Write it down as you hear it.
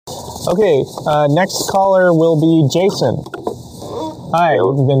Okay, next caller will be Jason. Hi,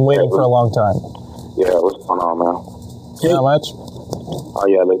 we've been waiting for a long time. Yeah, what's going on, man? Not much? Oh,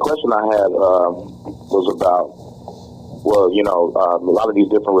 yeah, the question I had was about, well, a lot of these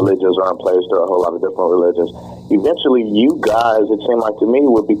different religions are in place. There are a whole lot of different religions. Eventually, you guys, it seemed like to me,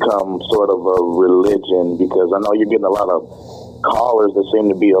 would become sort of a religion, because I know you're getting a lot of callers that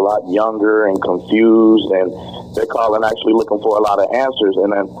seem to be a lot younger and confused, and they're calling actually looking for a lot of answers. And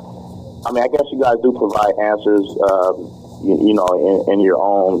then, I guess you guys do provide answers, in your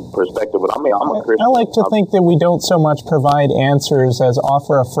own perspective. But I'm a Christian. I like to think that we don't so much provide answers as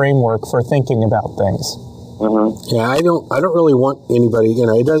offer a framework for thinking about things. Mm-hmm. Yeah, I don't really want anybody,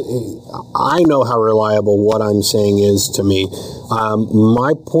 I know how reliable what I'm saying is to me.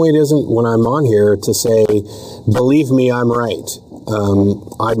 My point isn't when I'm on here to say, believe me, I'm right.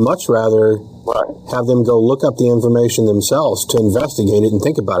 I'd much rather have them go look up the information themselves to investigate it and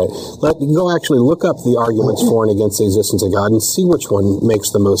think about it. Go actually look up the arguments for and against the existence of God and see which one makes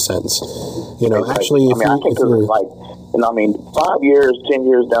the most sense. Actually, if you're 5 years, 10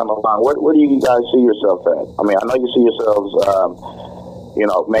 years down the line, where do you guys see yourself at? I know you see yourselves,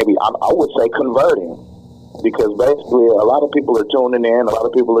 maybe I would say converting, because basically a lot of people are tuning in, a lot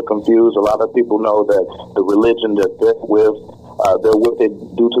of people are confused, a lot of people know that the religion that they're with it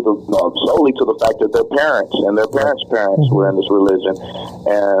due to solely to the fact that their parents and their parents' parents were in this religion,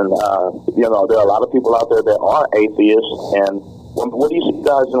 and there are a lot of people out there that are atheists. And what do you see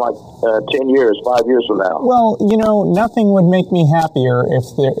guys in 10 years, 5 years from now? Well, nothing would make me happier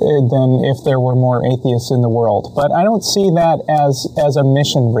than if there were more atheists in the world. But I don't see that as a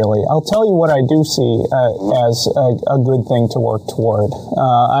mission, really. I'll tell you what I do see as a good thing to work toward.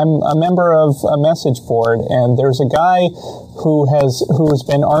 I'm a member of a message board, and there's a guy who has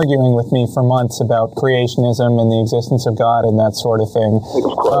been arguing with me for months about creationism and the existence of God and that sort of thing.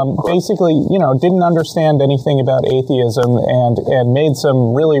 Basically, didn't understand anything about atheism and made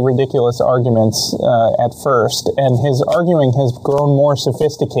some really ridiculous arguments at first. And his arguing has grown more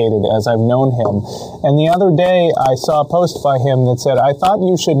sophisticated as I've known him. And the other day, I saw a post by him that said, I thought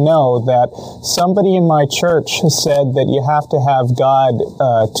you should know that somebody in my church said that you have to have God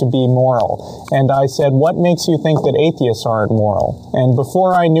to be moral. And I said, what makes you think that atheists aren't moral? And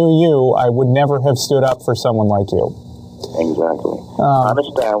before I knew you, I would never have stood up for someone like you. Exactly. I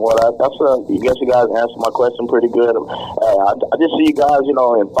understand. Well, I guess you guys answered my question pretty good. I just see you guys, in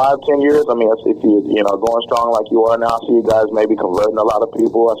 5-10 years. If you're going strong like you are now, I see you guys maybe converting a lot of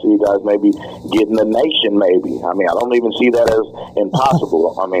people. I see you guys maybe getting the nation. Maybe. I don't even see that as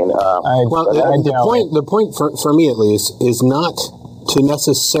impossible. The point for me at least is not to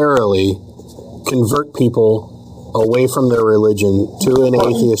necessarily convert people away from their religion to an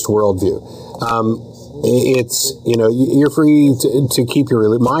atheist worldview. It's, you're free to keep your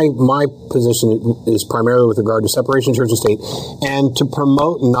religion. My position is primarily with regard to separation of church and state, and to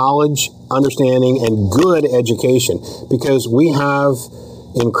promote knowledge, understanding, and good education, because we have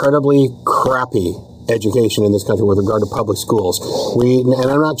incredibly crappy education in this country with regard to public schools.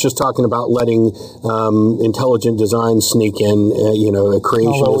 And I'm not just talking about letting intelligent design sneak in,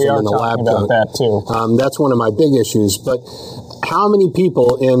 creationism in the lab coat. That too. That's one of my big issues. But how many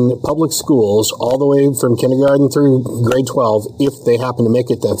people in public schools, all the way from kindergarten through grade 12, if they happen to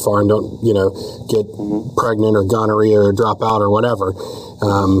make it that far and don't, get pregnant or gonorrhea or drop out or whatever,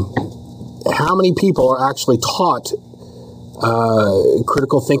 how many people are actually taught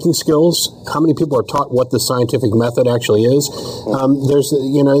critical thinking skills? How many people are taught what the scientific method actually is? There's,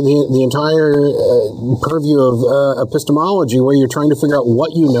 the entire purview of epistemology, where you're trying to figure out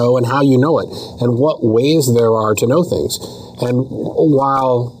what you know and how you know it, and what ways there are to know things. And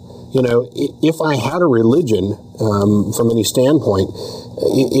while, if I had a religion, from any standpoint,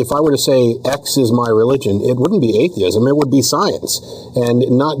 if I were to say X is my religion, it wouldn't be atheism, it would be science. And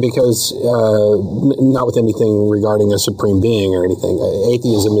not because, not with anything regarding a supreme being or anything.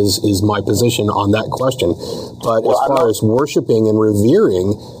 Atheism is my position on that question. But as far as worshiping and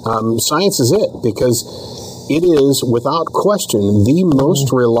revering, science is it, because it is, without question, the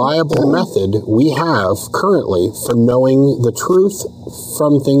most reliable method we have currently for knowing the truth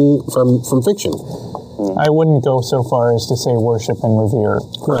from fiction. I wouldn't go so far as to say worship and revere.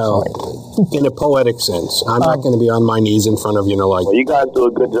 Well, in a poetic sense. I'm not going to be on my knees in front of, Well, you guys do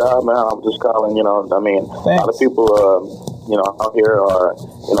a good job, man. I'm just calling, a lot of people, out here are,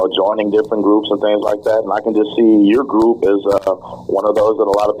 joining different groups and things like that. And I can just see your group as one of those that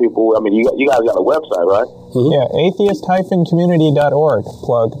a lot of people, you guys got a website, right? Mm-hmm. Yeah, atheist-community.org.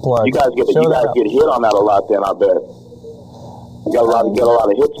 Plug. You guys get hit on that a lot then, I bet. You got a lot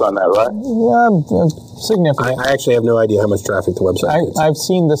of hits on that, right? Yeah, significant. I actually have no idea how much traffic the website gets. I've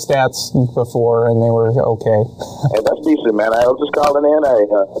seen the stats before, and they were okay. Hey, that's decent, man. I was just calling in.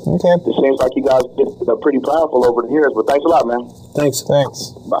 Okay. It seems like you guys get pretty powerful over the years, but thanks a lot, man. Thanks. Bye.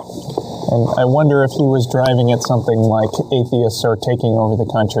 And I wonder if he was driving at something like atheists are taking over the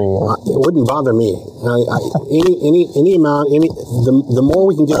country. It wouldn't bother me. Any amount, the more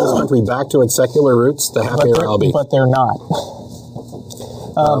we can get this country back to its secular roots, the happier I'll be. But they're not.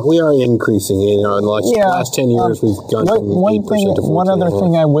 We are increasing. In the last 10 years, we've gone from 8% to 14%. One other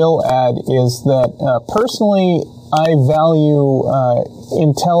thing I will add is that personally, I value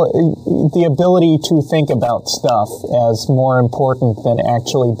the ability to think about stuff as more important than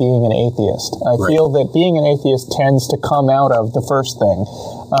actually being an atheist. I feel that being an atheist tends to come out of the first thing.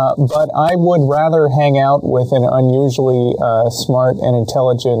 But I would rather hang out with an unusually smart and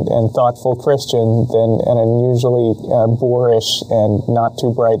intelligent and thoughtful Christian than an unusually boorish and not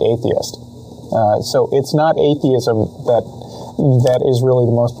too bright atheist. So it's not atheism that is really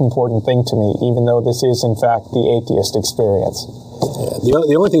the most important thing to me, even though this is, in fact, the atheist experience. Yeah,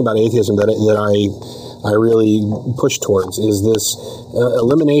 the only thing about atheism that I really push towards is this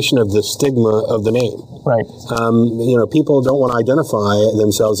elimination of the stigma of the name. Right. People don't want to identify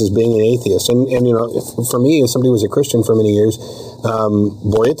themselves as being an atheist. And for me, as somebody who was a Christian for many years,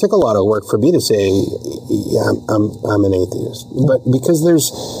 boy, it took a lot of work for me to say, yeah, I'm an atheist. But because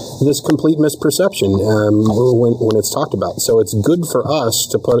there's this complete misperception when it's talked about. So it's good for us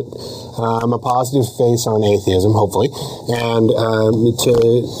to put a positive face on atheism, hopefully, and to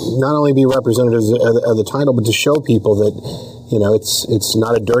not only be representatives of the title, but to show people that it's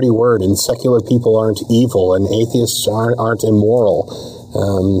not a dirty word, and secular people aren't evil, and atheists aren't immoral.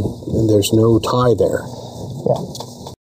 And there's no tie there. Yeah.